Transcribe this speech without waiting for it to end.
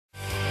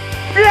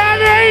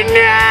Friday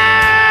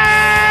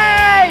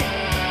night!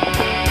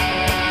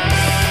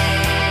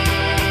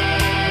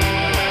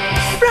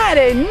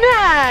 Friday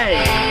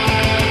night!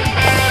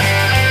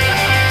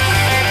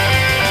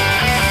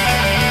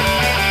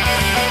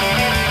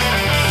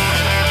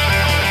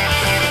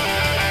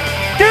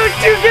 Don't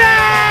you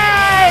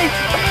guys!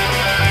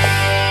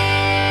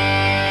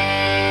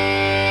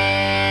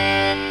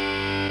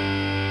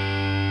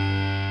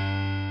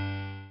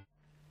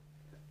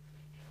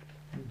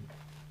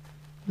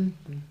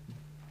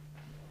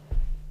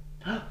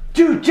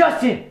 Dude,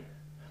 Justin!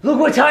 Look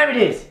what time it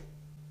is!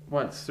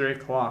 What, it's 3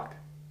 o'clock.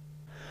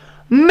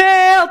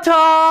 Mail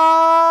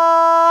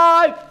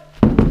time!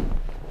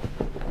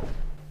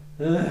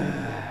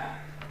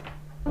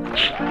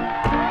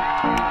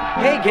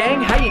 Hey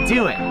gang, how you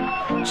doing?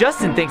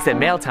 Justin thinks that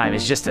mail time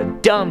is just a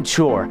dumb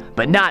chore,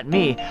 but not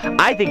me.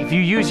 I think if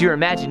you use your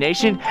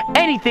imagination,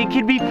 anything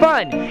can be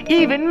fun,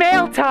 even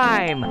mail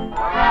time!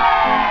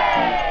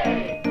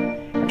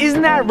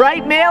 Isn't that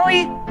right,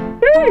 Mailey?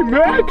 Hey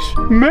Max,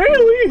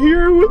 Mailey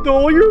here with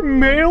all your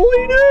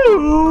Mailey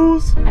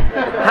news.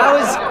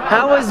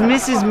 How was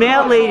Mrs.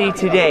 Mail Lady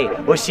today?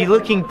 Was she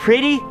looking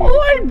pretty?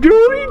 I'm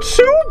doing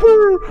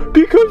super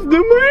because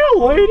the mail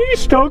lady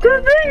stuck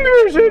her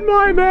fingers in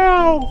my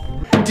mouth.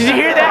 Did you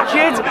hear that,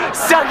 kids?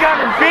 Suck on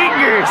her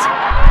fingers!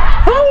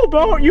 How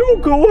about you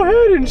go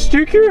ahead and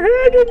stick your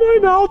hand in my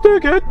mouth to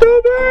get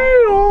the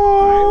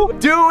mail?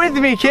 Do it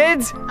with me,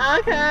 kids!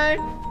 Okay.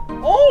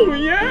 Oh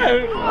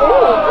yeah.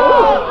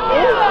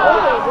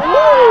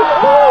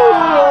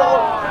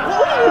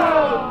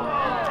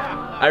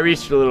 I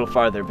reached a little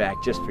farther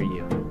back just for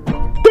you.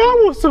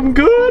 That was some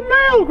good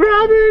mail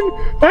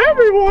grabbing.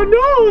 Everyone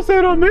knows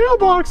that a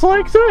mailbox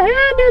likes a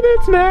hand in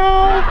its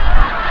mouth.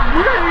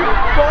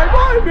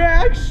 Bye-bye,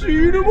 Max. See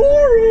you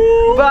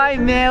tomorrow. Bye,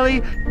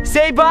 Mailey.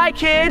 Say bye,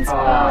 kids.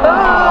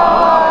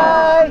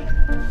 Bye.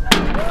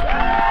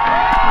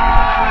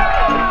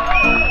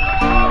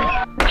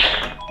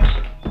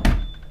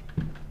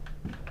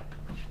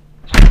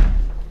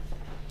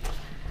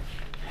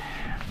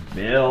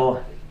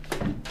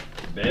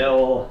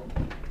 Bill,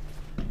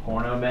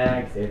 Porno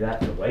Mag, save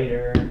that for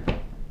later.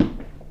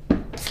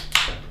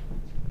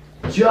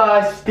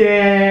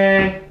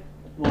 Justin!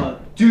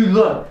 What? Dude,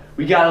 look,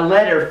 we got a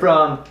letter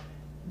from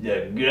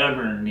the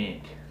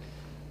government.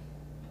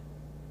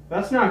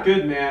 That's not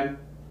good, man.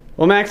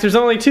 Well, Max, there's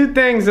only 2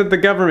 things that the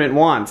government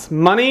wants.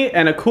 Money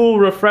and a cool,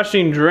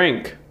 refreshing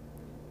drink.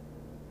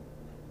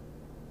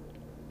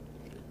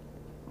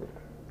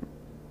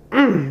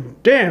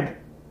 Damn,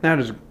 that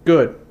is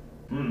good.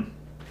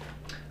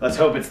 Let's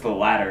hope it's the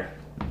latter.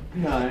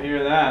 Yeah, I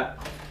hear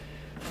that.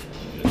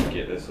 Just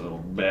get this little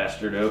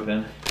bastard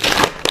open.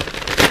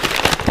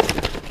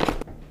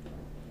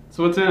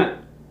 So what's in it?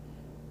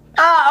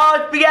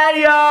 Uh-oh,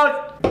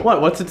 SpaghettiOs!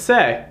 What? What's it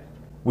say?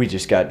 We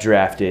just got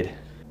drafted.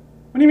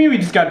 What do you mean we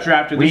just got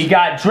drafted? We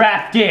got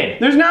drafted!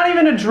 There's not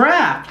even a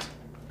draft.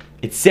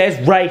 It says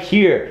right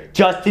here,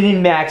 Justin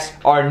and Max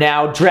are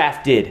now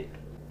drafted.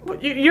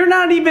 You're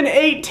not even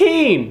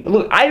 18.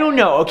 Look, I don't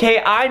know,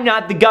 okay? I'm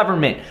not the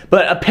government,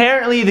 but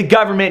apparently the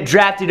government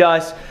drafted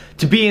us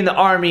to be in the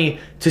army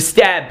to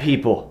stab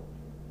people.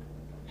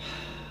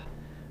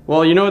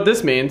 Well, you know what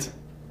this means.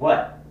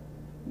 What?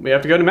 We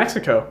have to go to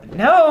Mexico.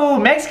 No,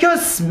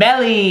 Mexico's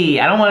smelly.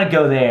 I don't want to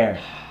go there.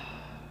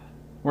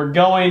 We're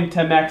going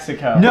to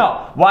Mexico.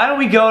 No, why don't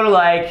we go to,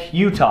 like,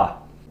 Utah?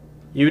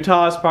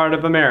 Utah is part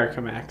of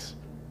America, Max.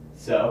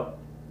 So?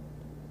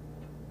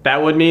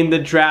 That would mean the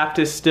draft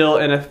is still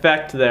in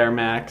effect there,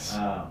 Max.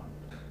 Oh.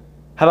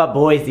 How about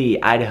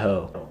Boise,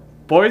 Idaho?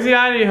 Boise,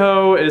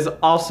 Idaho is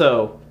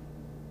also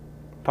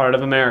part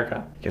of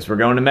America. Guess we're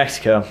going to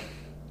Mexico.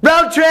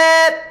 Road trip!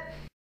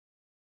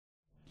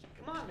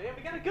 Come on, man,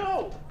 we gotta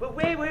go. But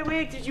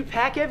wait, did you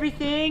pack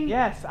everything?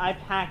 Yes, I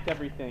packed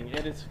everything.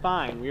 It is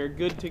fine. We are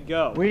good to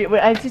go.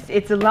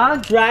 It's a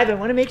long drive. I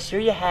want to make sure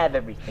you have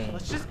everything.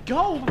 Let's just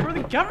go before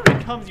the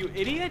government comes, you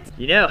idiot.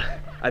 You know,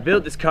 I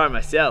built this car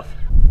myself.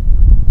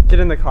 Get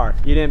in the car.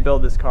 You didn't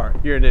build this car.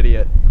 You're an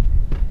idiot.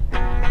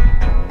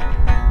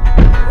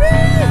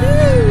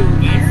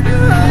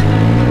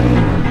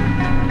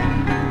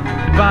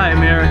 Goodbye,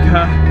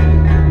 America.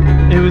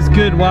 It was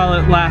good while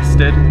it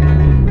lasted,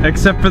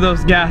 except for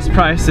those gas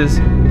prices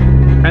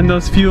and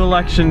those few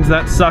elections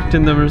that sucked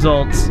in the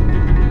results.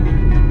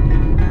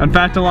 In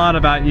fact, a lot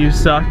about you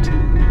sucked.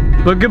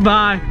 But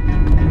goodbye.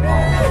 On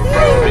the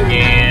road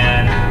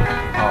again.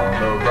 On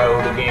the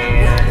road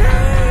again.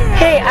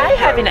 Hey, I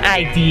have an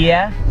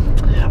idea.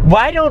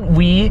 Why don't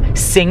we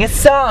sing a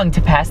song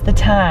to pass the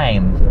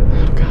time?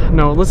 Oh God,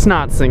 no, let's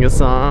not sing a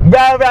song.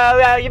 Row, row,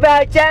 row, your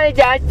boat, Johnny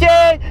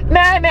Johnson.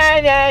 My,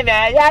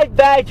 life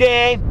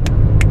virgin.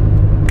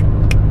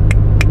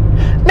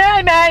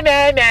 My,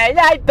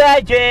 life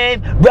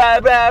virgin. Row,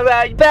 row,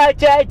 row, your boat,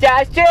 Johnny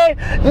Johnson.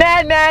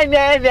 My,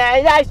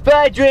 life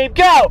virgin.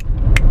 Go!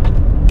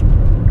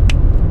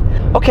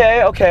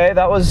 Okay,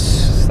 that was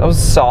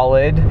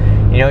solid.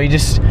 You know, you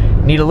just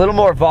need a little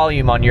more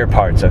volume on your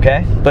parts,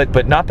 okay?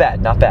 But not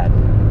bad, not bad.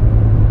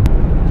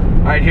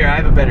 All right, here, I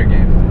have a better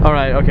game.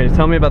 Alright, okay,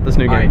 tell me about this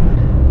new game.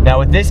 Alright. Now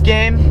with this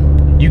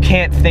game, you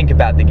can't think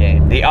about the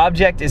game. The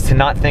object is to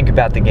not think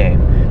about the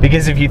game.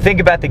 Because if you think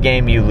about the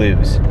game, you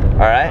lose.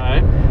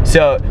 Alright? Alright.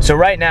 So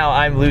right now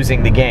I'm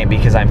losing the game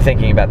because I'm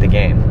thinking about the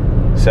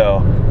game.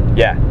 So,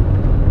 yeah.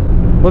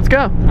 Let's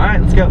go.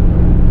 Alright, let's go.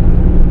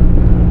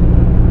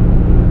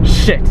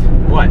 Shit.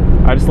 What?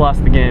 I just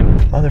lost the game.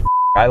 Motherfucker,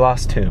 I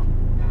lost too.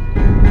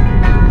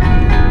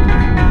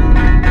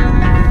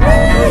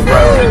 On the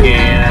road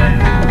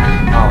again.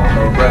 On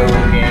the road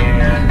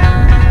again.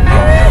 On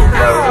the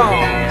road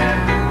again.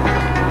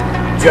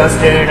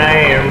 Justin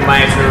and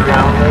Max are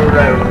on the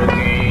road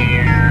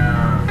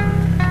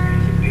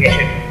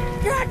again.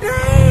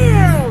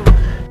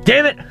 Goddamn!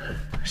 Damn it!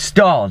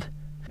 Stalled.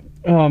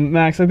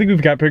 Max, I think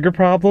we've got bigger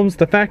problems.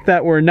 The fact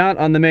that we're not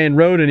on the main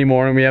road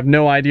anymore and we have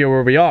no idea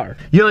where we are.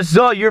 You know, this is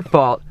all your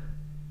fault.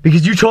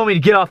 Because you told me to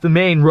get off the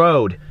main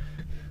road.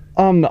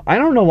 I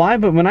don't know why,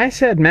 but when I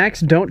said, Max,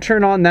 don't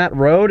turn on that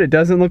road, it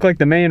doesn't look like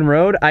the main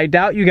road, I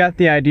doubt you got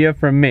the idea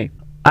from me.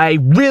 I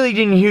really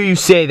didn't hear you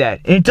say that.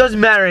 And it doesn't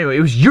matter anyway.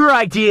 It was your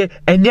idea,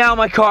 and now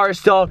my car is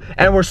stalled,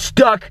 and we're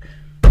stuck,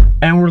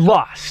 and we're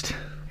lost.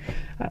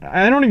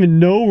 I don't even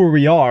know where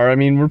we are. I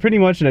mean, we're pretty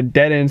much in a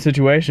dead-end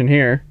situation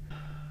here.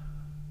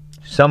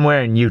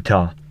 Somewhere in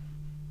Utah.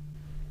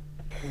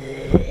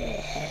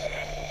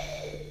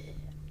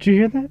 Did you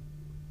hear that?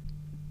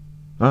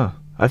 Oh,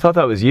 I thought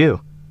that was you.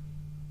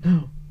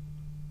 No.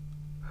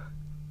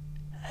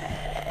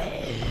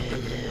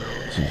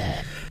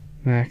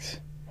 Max,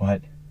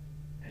 What?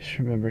 I just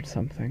remembered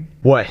something.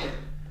 What?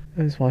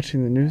 I was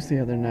watching the news the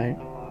other night,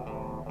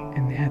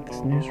 and they had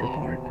this news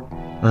report.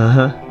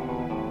 Uh-huh.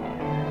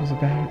 It was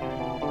about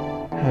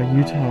how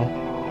Utah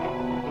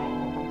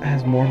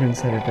has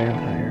Mormons that are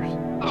vampires.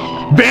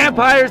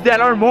 Vampires that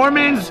are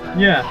Mormons?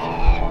 Yeah.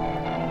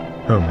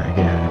 Oh my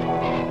god.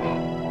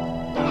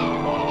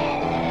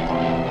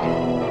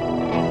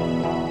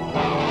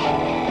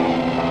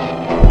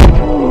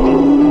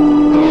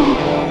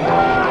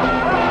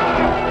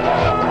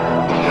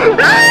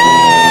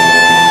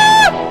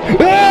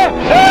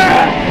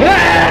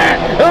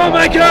 Oh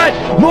my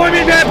god!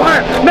 Mormon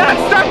vampire! Max,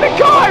 start the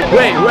car!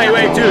 Wait,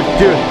 dude.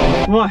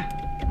 What?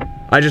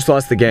 I just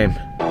lost the game.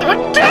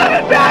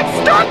 Damn it, Max!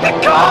 Start the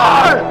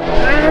car!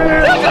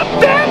 There's a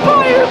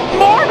vampire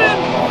Mormon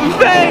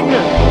thing!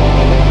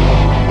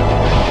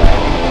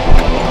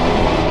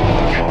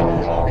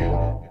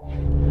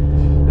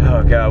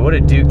 Oh god, what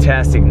a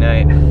duke-tastic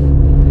night.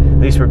 At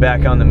least we're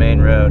back on the main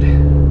road.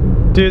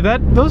 Dude,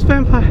 that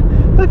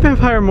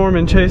vampire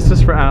Mormon chased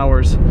us for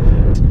hours.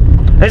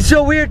 And it's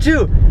so weird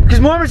too, because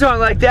Mormons aren't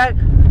like that.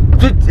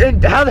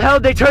 And how the hell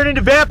did they turn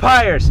into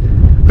vampires?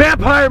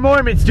 Vampire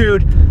Mormons,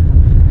 dude.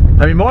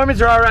 I mean,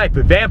 Mormons are alright,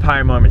 but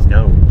vampire Mormons,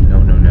 no.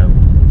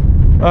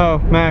 Oh,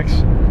 Max,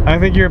 I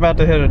think you're about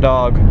to hit a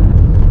dog.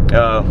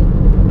 Oh,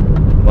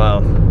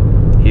 well,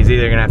 he's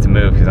either gonna have to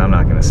move because I'm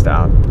not gonna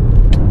stop.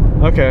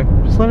 Okay,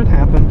 just let it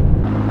happen.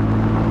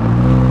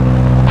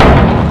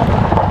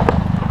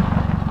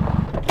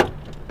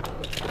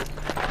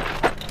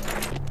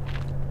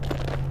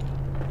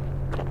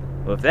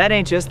 Well, if that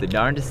ain't just the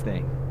darndest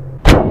thing.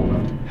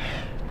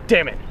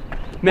 Damn it.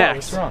 Max,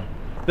 what's wrong?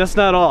 That's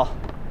not all.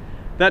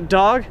 That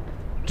dog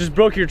just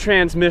broke your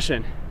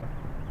transmission.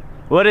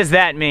 What does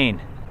that mean?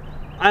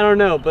 I don't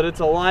know, but it's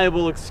a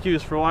liable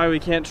excuse for why we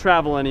can't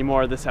travel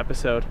anymore this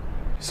episode.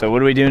 So what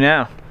do we do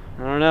now?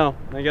 I don't know.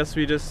 I guess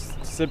we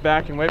just sit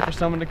back and wait for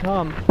someone to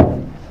come.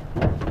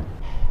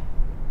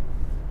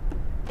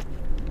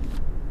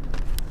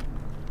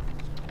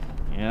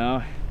 You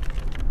know,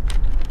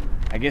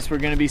 I guess we're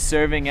gonna be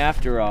serving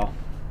after all.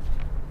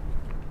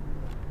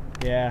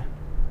 Yeah.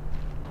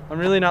 I'm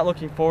really not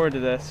looking forward to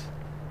this.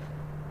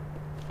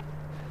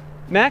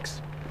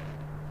 Max?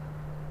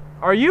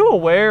 Are you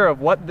aware of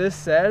what this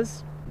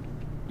says?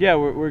 Yeah,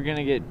 we're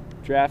gonna get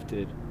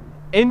drafted.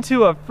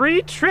 Into a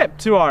free trip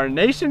to our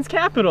nation's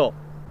capital.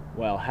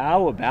 Well,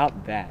 how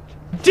about that?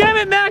 Damn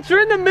it, Max,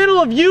 you're in the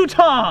middle of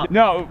Utah!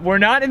 No, we're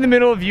not in the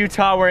middle of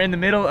Utah, we're in the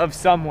middle of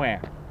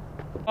somewhere.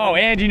 Oh,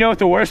 and you know what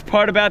the worst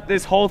part about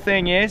this whole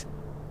thing is?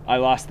 I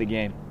lost the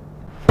game.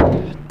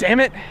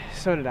 Damn it,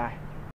 so did I.